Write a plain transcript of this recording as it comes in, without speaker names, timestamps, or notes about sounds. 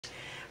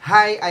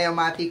Hi, I am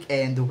Matic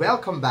and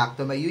welcome back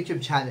to my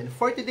YouTube channel.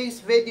 For today's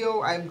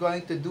video, I'm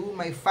going to do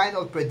my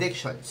final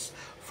predictions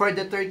for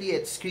the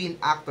 30th Screen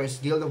Actors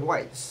Guild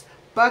Awards.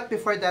 But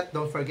before that,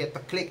 don't forget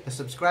to click the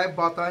subscribe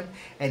button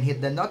and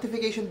hit the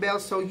notification bell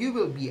so you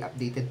will be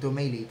updated to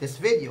my latest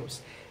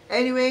videos.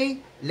 Anyway,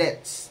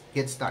 let's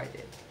get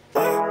started.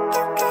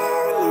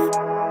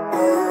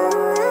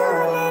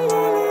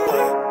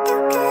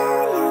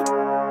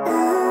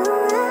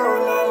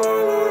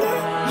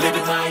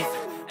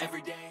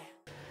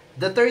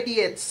 The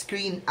 30th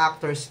Screen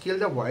Actors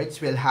Guild Awards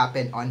will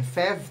happen on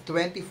Feb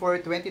 24,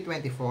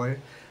 2024,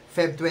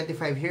 Feb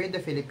 25 here in the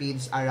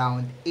Philippines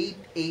around 8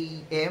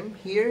 a.m.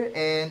 here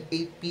and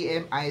 8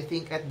 p.m. I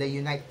think at the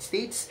United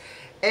States,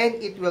 and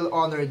it will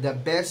honor the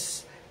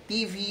best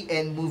TV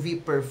and movie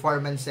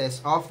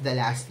performances of the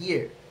last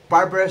year.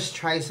 Barbara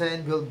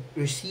Streisand will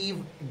receive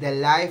the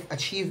Life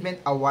Achievement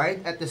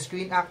Award at the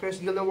Screen Actors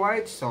Guild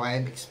Awards, so I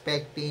am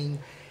expecting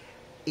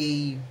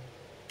a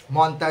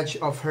montage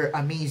of her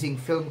amazing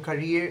film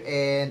career,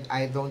 and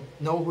I don't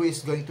know who is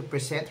going to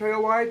present her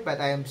award,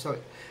 but I am so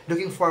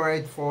looking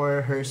forward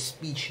for her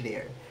speech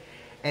there.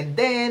 And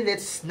then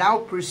let's now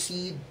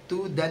proceed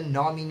to the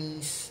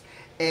nominees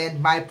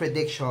and my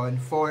prediction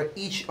for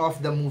each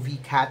of the movie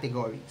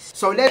categories.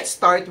 So let's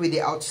start with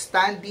the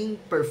outstanding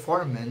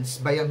performance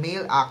by a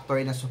male actor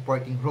in a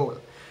supporting role.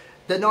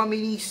 The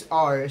nominees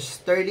are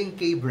Sterling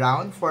K.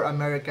 Brown for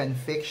American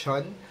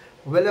Fiction,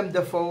 Willem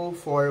Dafoe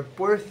for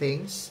Poor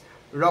Things,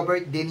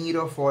 Robert De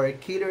Niro for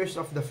Killers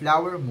of the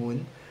Flower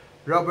Moon,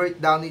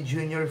 Robert Downey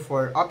Jr.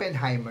 for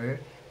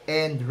Oppenheimer,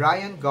 and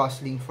Ryan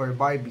Gosling for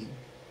Barbie.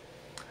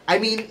 I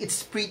mean,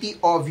 it's pretty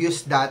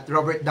obvious that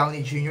Robert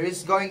Downey Jr.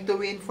 is going to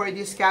win for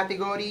this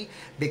category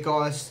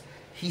because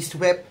he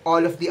swept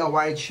all of the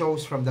award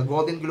shows from the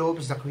Golden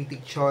Globes, the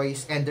Critics'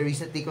 Choice, and the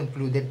recently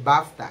concluded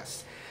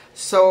BAFTAs.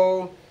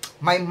 So,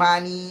 my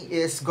money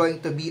is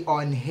going to be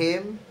on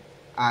him.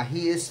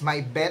 He is my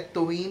bet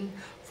to win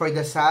for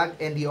the SAG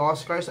and the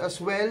Oscars as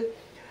well.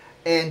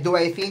 And do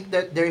I think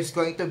that there's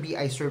going to be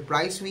a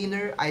surprise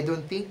winner? I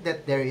don't think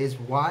that there is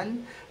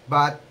one.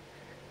 But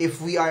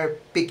if we are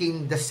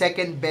picking the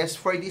second best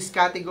for this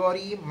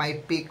category,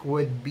 my pick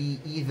would be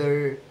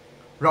either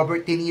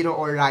Robert De Niro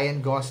or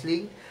Ryan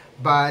Gosling.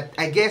 But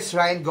I guess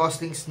Ryan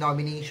Gosling's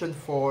nomination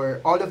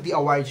for all of the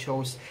award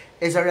shows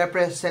is a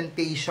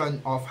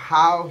representation of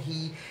how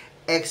he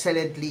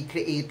excellently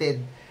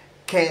created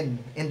Ken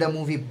in the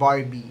movie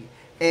Barbie.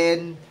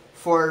 And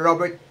for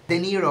Robert De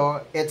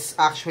Niro, it's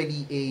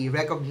actually a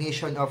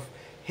recognition of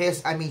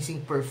his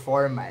amazing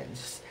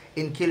performance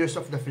in Killers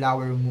of the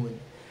Flower Moon.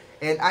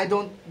 And I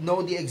don't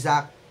know the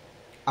exact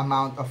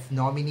amount of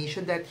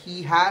nomination that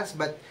he has,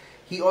 but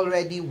he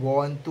already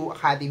won 2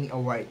 Academy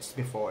Awards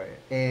before.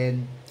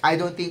 And I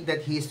don't think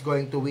that he's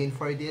going to win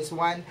for this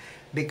one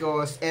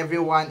because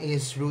everyone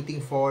is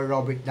rooting for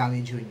Robert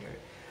Downey Jr.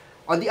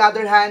 On the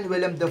other hand,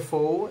 Willem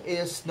Dafoe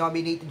is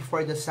nominated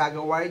for the SAG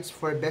Awards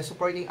for Best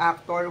Supporting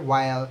Actor,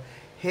 while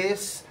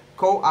his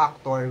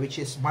co-actor, which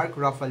is Mark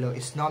Ruffalo,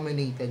 is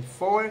nominated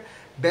for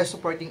Best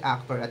Supporting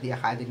Actor at the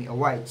Academy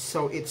Awards.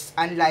 So it's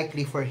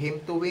unlikely for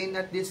him to win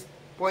at this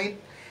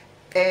point.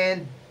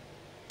 And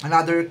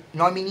another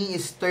nominee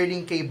is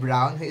Sterling K.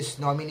 Brown, who is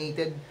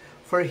nominated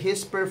for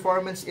his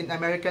performance in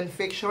American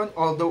Fiction.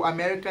 Although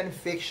American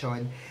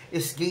Fiction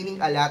is gaining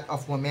a lot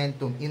of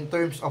momentum in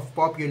terms of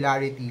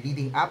popularity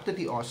leading up to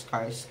the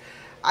Oscars,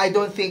 I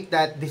don't think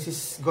that this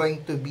is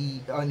going to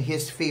be on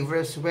his favor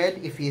as well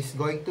if he is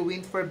going to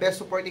win for Best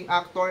Supporting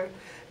Actor,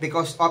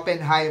 because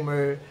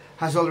Oppenheimer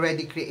has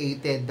already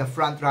created the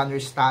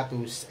frontrunner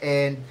status,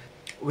 and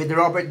with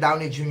Robert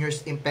Downey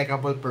Jr.'s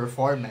impeccable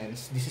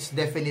performance, this is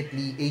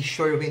definitely a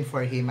sure win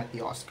for him at the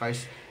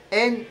Oscars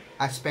and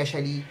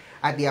especially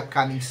at the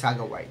upcoming SAG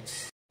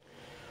Awards.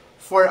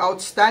 For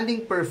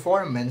outstanding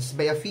performance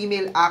by a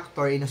female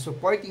actor in a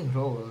supporting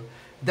role,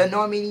 the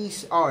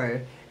nominees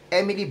are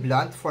Emily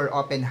Blunt for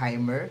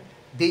Oppenheimer,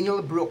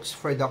 Daniel Brooks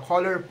for The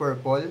Color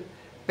Purple,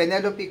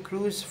 Penelope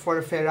Cruz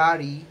for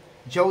Ferrari,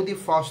 Jodie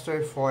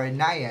Foster for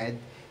Nyad,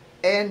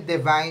 and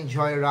Divine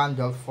Joy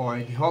Randolph for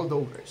The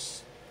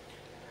Holdovers.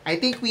 I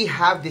think we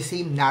have the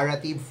same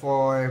narrative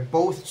for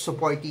both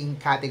supporting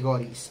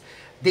categories.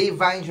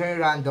 Divine Joy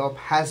Randolph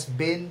has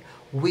been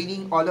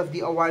winning all of the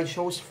award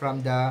shows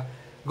from the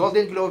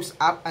Golden Globes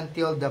up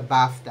until the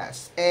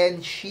BAFTAs,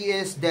 and she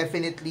is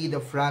definitely the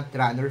front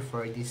runner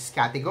for this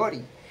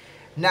category.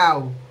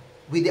 Now,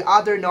 with the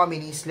other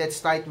nominees, let's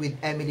start with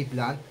Emily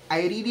Blunt.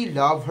 I really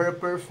love her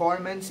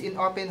performance in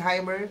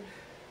Oppenheimer.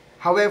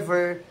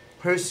 However,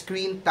 her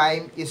screen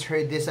time is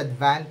her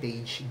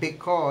disadvantage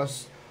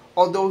because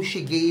although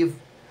she gave,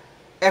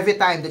 every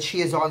time that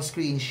she is on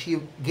screen,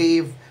 she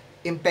gave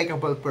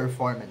impeccable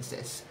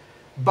performances.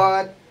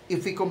 But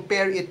if we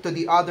compare it to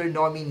the other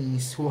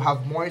nominees who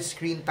have more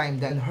screen time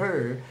than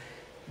her,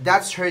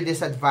 that's her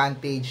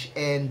disadvantage,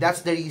 and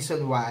that's the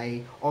reason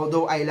why,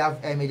 although I love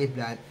Emily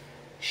Blunt,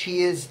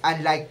 she is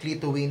unlikely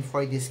to win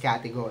for this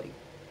category.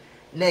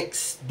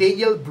 Next,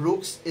 Daniel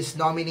Brooks is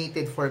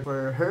nominated for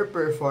her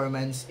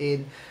performance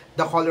in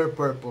The Color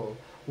Purple.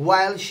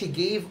 while she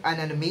gave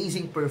an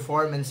amazing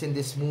performance in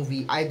this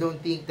movie, I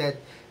don't think that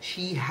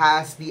she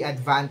has the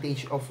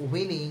advantage of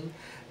winning,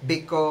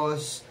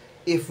 because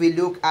if we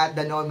look at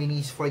the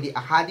nominees for the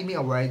Academy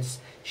Awards,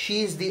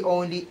 she's the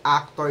only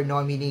actor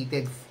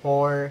nominated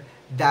for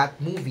that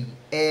movie.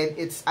 And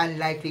it's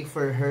unlikely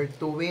for her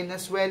to win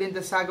as well in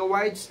the SAG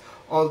Awards,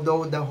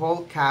 although the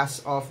whole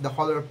cast of The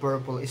Color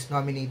Purple is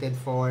nominated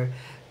for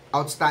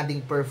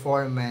Outstanding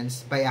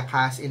Performance by a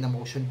Cast in a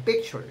Motion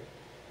Picture.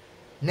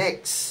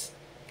 Next,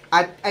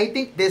 I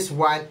think this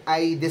one,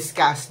 I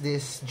discussed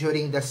this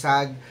during the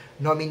SAG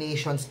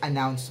nominations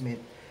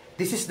announcement.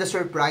 This is the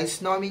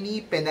surprise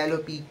nominee,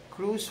 Penelope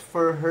Cruz,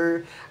 for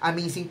her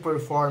amazing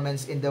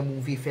performance in the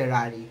movie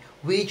Ferrari,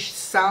 which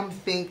some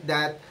think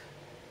that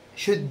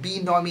should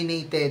be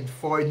nominated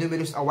for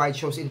numerous award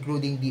shows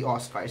including the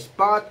Oscars.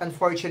 But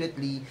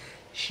unfortunately,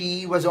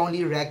 she was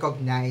only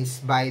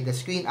recognized by the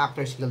Screen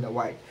Actors Guild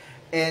Award.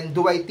 And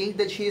do I think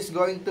that she is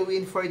going to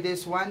win for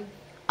this one?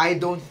 I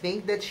don't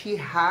think that she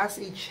has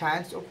a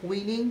chance of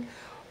winning,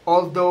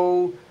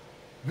 although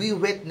we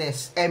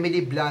witnessed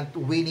Emily Blunt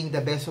winning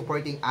the Best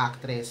Supporting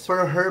Actress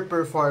for her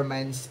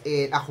performance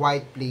in A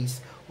Quiet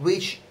Place,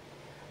 which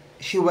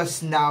she was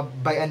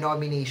snubbed by a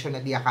nomination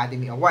at the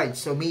Academy Awards.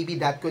 So maybe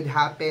that could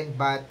happen,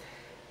 but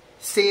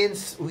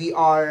since we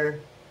are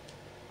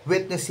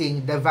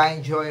witnessing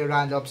Da'Vine Joy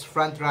Randolph's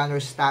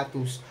frontrunner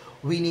status,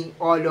 winning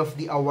all of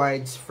the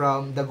awards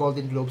from the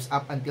Golden Globes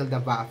up until the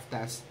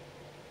BAFTAs,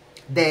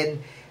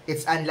 then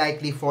it's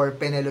unlikely for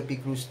Penelope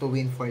Cruz to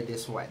win for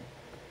this one.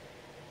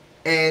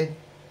 And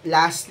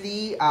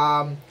lastly,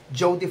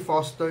 Jodie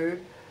Foster,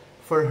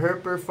 for her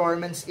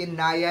performance in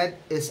Naiad,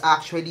 is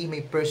actually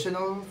my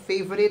personal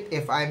favorite.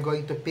 If I'm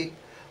going to pick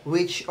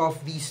which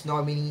of these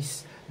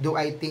nominees do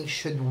I think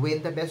should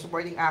win the Best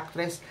Supporting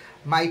Actress,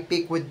 my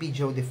pick would be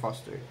Jodie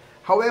Foster.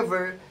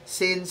 However,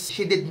 since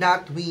she did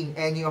not win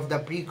any of the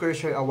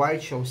precursor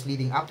award shows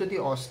leading up to the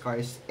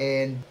Oscars,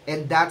 and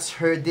that's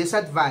her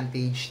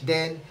disadvantage,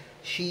 then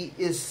she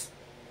is,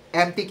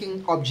 I'm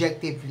thinking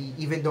objectively,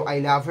 even though I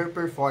love her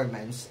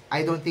performance,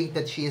 I don't think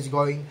that she is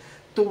going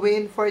to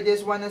win for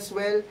this one as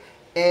well.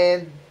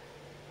 And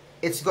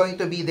it's going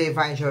to be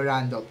Da'Vine Joy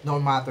Randolph no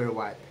matter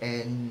what.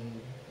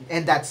 And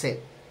that's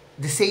it.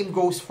 The same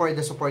goes for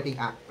the supporting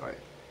actor.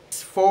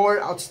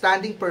 For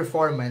outstanding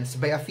performance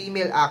by a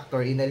female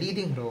actor in a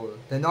leading role,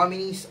 the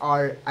nominees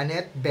are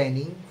Annette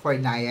Bening for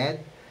Naiad,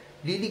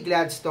 Lily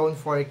Gladstone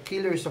for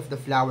Killers of the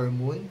Flower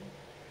Moon,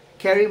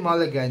 Carey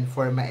Mulligan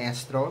for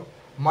Maestro,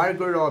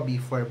 Margot Robbie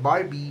for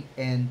Barbie,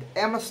 and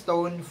Emma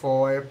Stone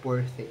for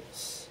Poor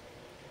Things.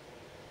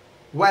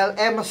 While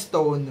Emma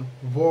Stone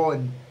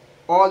won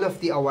all of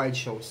the award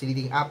shows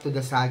leading up to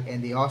the SAG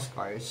and the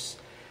Oscars,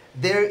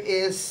 there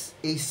is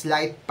a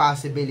slight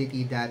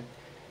possibility that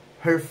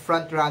her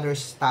frontrunner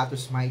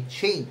status might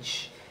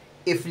change.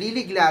 If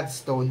Lily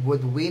Gladstone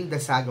would win the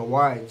SAG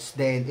Awards,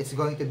 then it's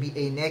going to be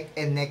a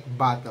neck-and-neck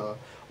battle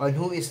on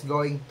who is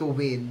going to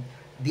win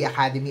the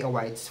Academy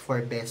Awards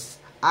for Best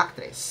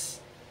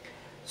Actress.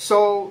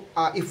 So,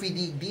 if we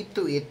dig deep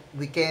to it,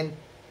 we can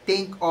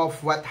think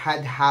of what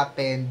had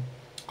happened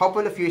a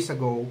couple of years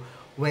ago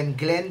when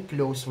Glenn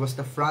Close was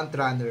the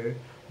frontrunner,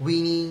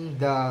 winning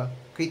the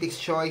Critics'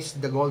 Choice,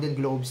 the Golden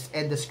Globes,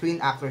 and the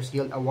Screen Actors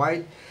Guild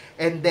Award.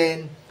 And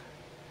then,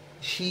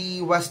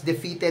 she was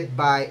defeated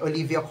by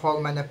Olivia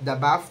Colman at the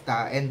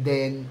BAFTA, and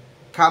then,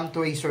 come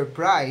to a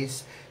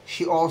surprise,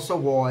 she also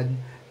won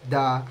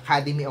the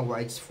Academy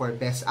Awards for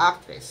Best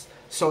Actress.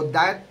 So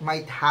that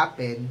might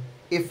happen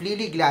if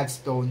Lily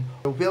Gladstone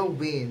will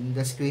win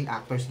the Screen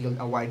Actors Guild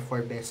Award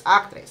for Best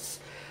Actress.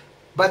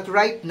 But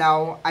right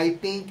now, I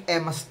think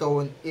Emma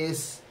Stone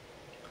is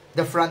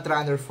the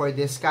frontrunner for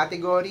this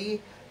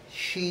category.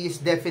 She is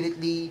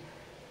definitely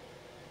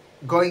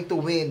going to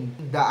win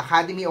the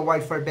Academy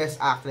Award for Best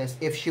Actress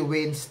if she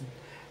wins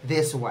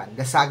this one,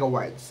 the SAG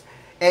Awards.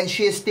 And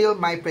she is still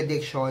my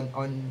prediction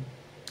on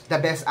the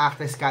Best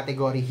Actress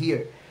category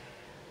here.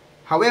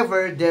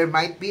 However, there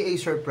might be a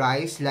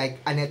surprise like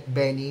Annette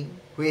Bening,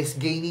 who is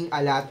gaining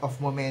a lot of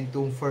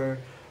momentum for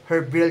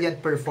her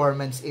brilliant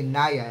performance in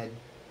Naiad.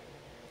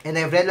 And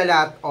I've read a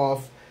lot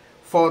of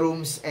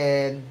forums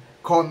and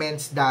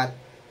comments that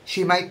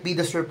she might be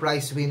the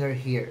surprise winner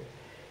here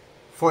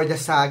for the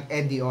SAG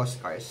and the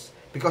Oscars,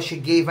 because she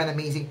gave an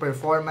amazing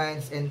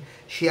performance and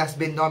she has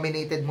been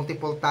nominated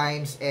multiple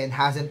times and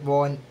hasn't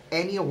won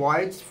any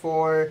awards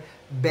for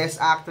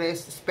Best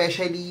Actress,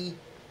 especially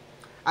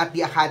at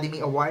the Academy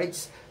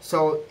Awards.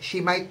 So she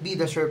might be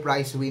the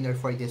surprise winner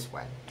for this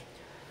one.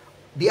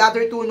 The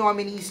other two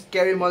nominees,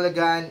 Carey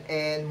Mulligan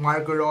and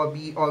Margot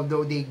Robbie,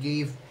 although they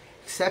gave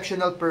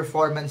exceptional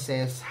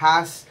performances,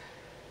 has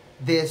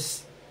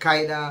this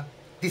kind of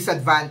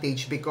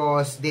disadvantage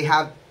because they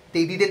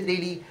didn't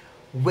really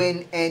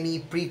win any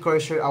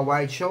precursor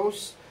award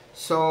shows.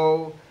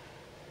 So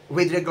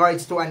with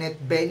regards to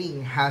Annette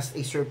Bening has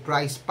a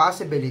surprise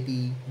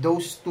possibility,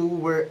 those two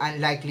were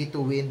unlikely to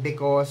win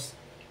because,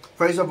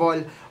 first of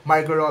all,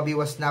 Margot Robbie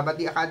was snubbed at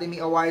the Academy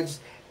Awards,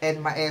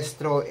 and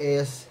Maestro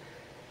is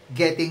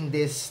getting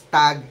this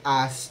tag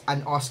as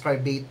an Oscar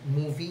bait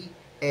movie,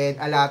 and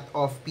a lot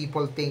of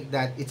people think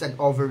that it's an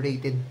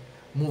overrated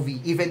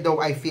movie, even though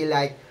I feel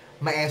like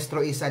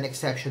Maestro is an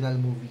exceptional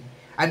movie.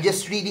 I'm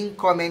just reading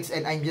comments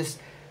and I'm just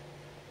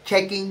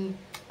checking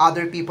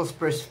other people's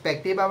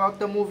perspective about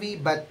the movie,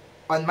 but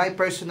on my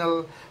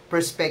personal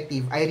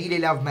perspective, I really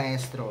love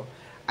Maestro.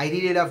 I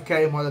really love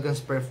Carey Mulligan's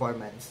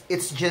performance.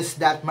 It's just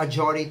that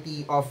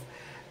majority of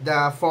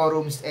the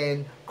forums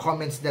and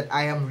comments that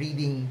I am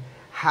reading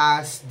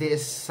has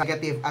this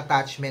negative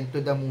attachment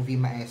to the movie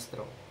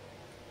Maestro.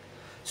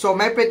 So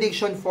my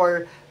prediction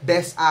for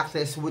Best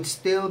Actress would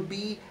still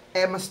be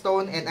Emma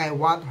Stone, and I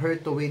want her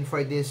to win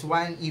for this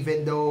one,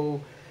 even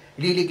though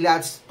Lily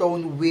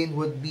Gladstone win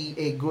would be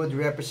a good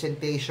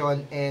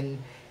representation and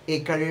a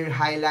career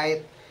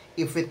highlight.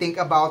 If we think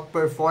about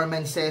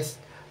performances,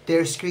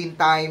 their screen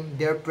time,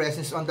 their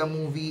presence on the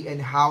movie,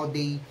 and how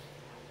they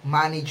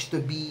manage to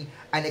be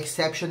an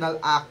exceptional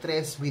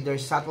actress with their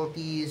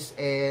subtleties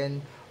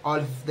and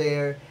all of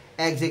their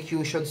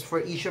executions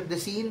for each of the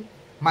scene,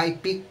 my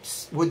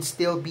picks would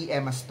still be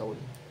Emma Stone.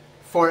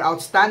 For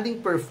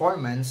Outstanding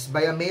Performance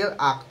by a Male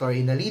Actor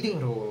in a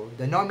Leading Role,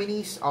 the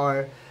nominees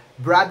are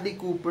Bradley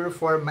Cooper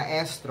for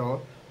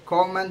Maestro,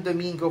 Colman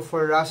Domingo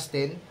for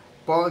Rustin,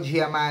 Paul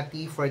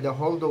Giamatti for The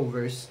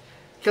Holdovers,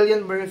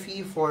 Cillian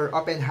Murphy for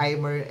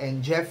Oppenheimer,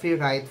 and Jeffrey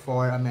Wright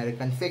for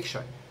American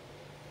Fiction.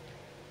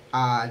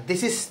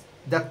 This is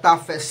the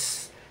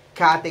toughest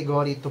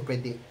category to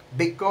predict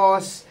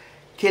because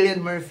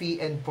Cillian Murphy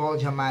and Paul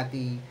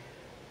Giamatti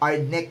are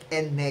neck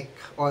and neck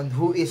on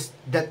who is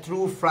the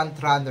true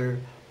frontrunner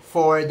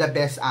for the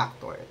Best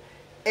Actor.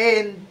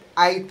 And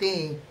I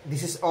think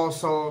this is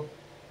also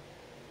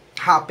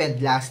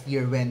happened last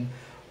year when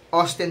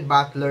Austin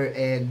Butler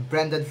and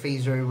Brendan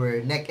Fraser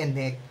were neck and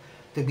neck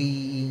to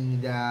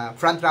being the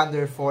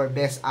frontrunner for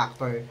Best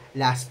Actor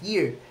last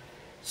year.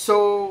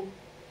 So,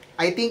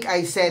 I think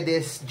I said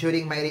this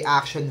during my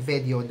reaction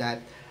video that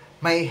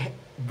my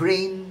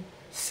brain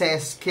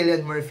says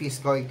Cillian Murphy is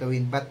going to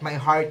win, but my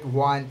heart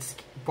wants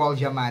Paul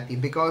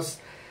Giamatti because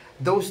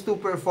those two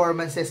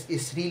performances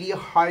is really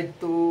hard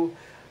to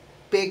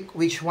pick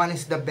which one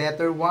is the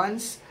better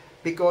ones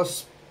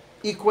because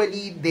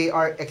equally they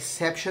are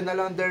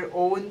exceptional on their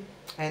own,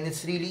 and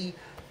it's really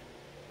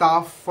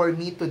tough for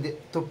me to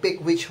pick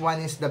which one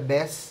is the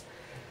best.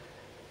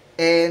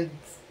 And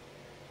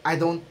I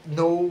don't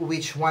know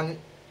which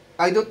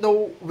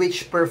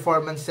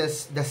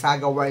performances the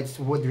SAG Awards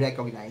would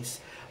recognize.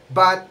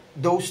 But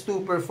those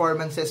two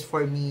performances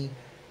for me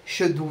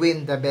should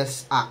win the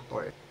Best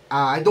Actor.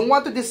 I don't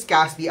want to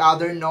discuss the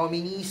other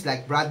nominees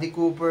like Bradley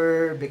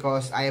Cooper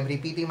because I am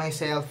repeating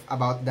myself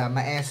about the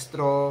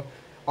Maestro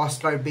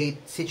Oscar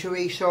bait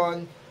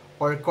situation,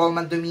 or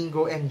Colman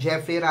Domingo and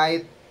Jeffrey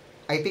Wright.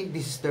 I think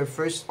this is their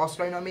first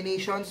Oscar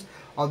nominations,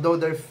 although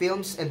their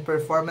films and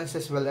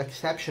performances were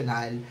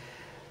exceptional.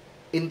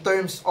 In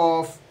terms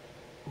of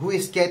who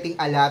is getting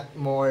a lot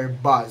more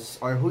buzz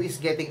or who is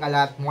getting a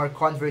lot more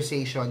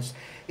conversations,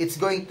 it's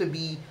going to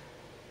be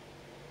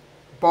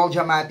Paul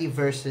Giamatti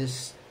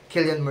versus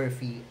Cillian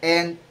Murphy.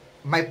 And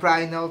my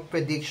final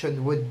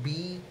prediction would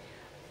be,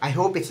 I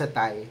hope it's a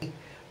tie,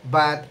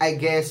 but I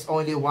guess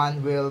only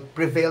one will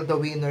prevail the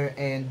winner,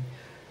 and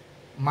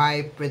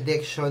my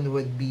prediction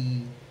would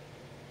be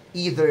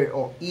either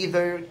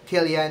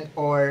Cillian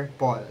or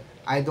Paul.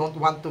 I don't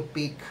want to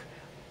pick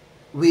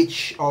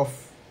which of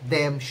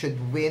them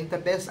should win the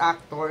Best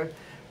Actor,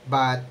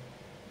 but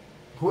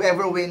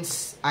whoever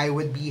wins, I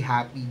would be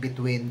happy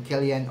between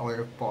Cillian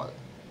or Paul.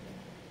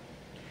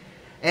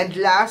 And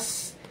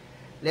last,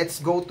 let's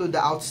go to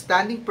the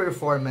Outstanding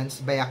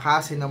Performance by a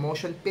Cast in a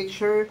Motion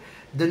Picture.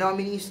 The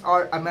nominees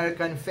are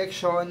American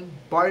Fiction,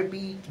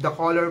 Barbie, The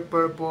Color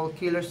Purple,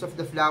 Killers of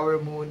the Flower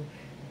Moon,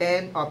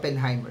 and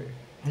Oppenheimer.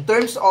 In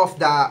terms of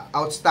the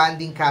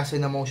Outstanding Cast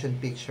in a Motion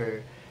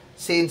Picture,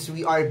 since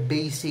we are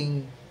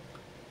basing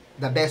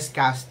the best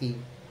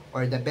casting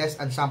or the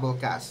best ensemble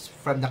cast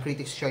from the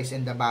Critics' Choice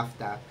and the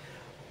BAFTA,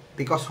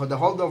 because The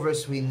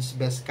Holdovers wins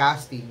Best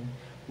Casting,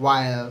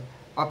 while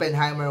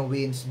Oppenheimer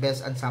wins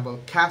Best Ensemble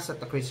Cast at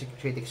the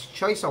Critics'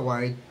 Choice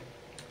Award,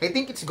 I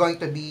think it's going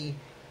to be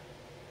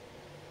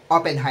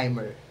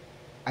Oppenheimer.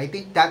 I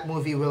think that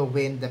movie will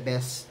win the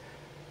Best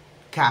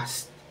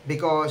Cast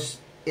because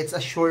it's a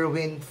sure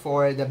win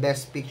for the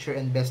Best Picture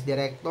and Best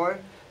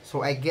Director.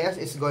 So I guess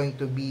it's going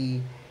to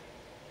be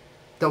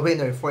the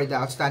winner for the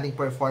Outstanding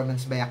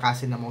Performance by a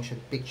Cast in a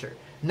Motion Picture.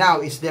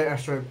 Now, is there a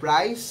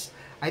surprise?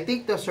 I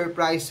think the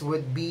surprise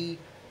would be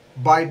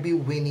Barbie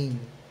winning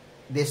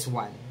this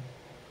one.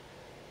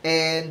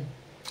 And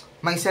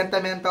my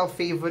sentimental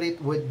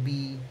favorite would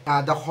be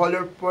The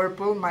Color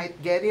Purple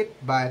might get it,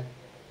 but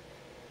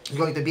it's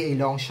going to be a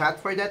long shot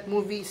for that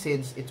movie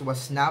since it was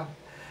snubbed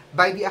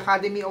by the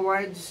Academy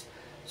Awards.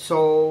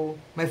 So,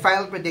 my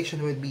final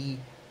prediction would be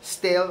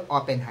still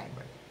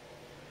Oppenheimer.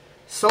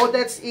 So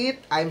that's it.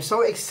 I'm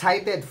so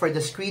excited for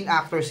the Screen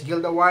Actors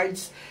Guild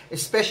Awards,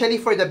 especially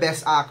for the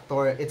Best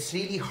Actor. It's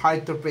really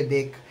hard to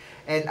predict,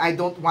 And I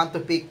don't want to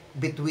pick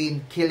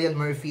between Cillian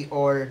Murphy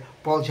or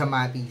Paul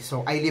Giamatti.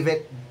 So I leave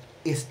it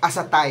as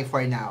a tie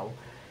for now.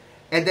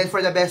 And then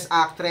for the Best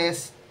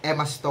Actress,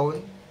 Emma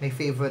Stone, my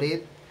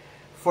favorite.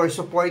 For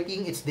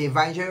supporting, it's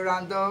Evangeline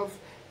Randolph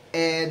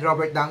and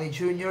Robert Downey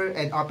Jr.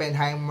 and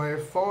Oppenheimer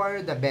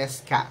for the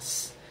Best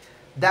Cast.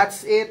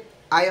 That's it.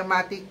 I am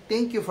Matic.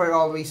 Thank you for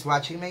always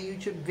watching my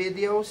YouTube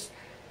videos.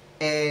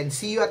 And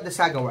see you at the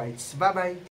SAG Awards. Bye-bye.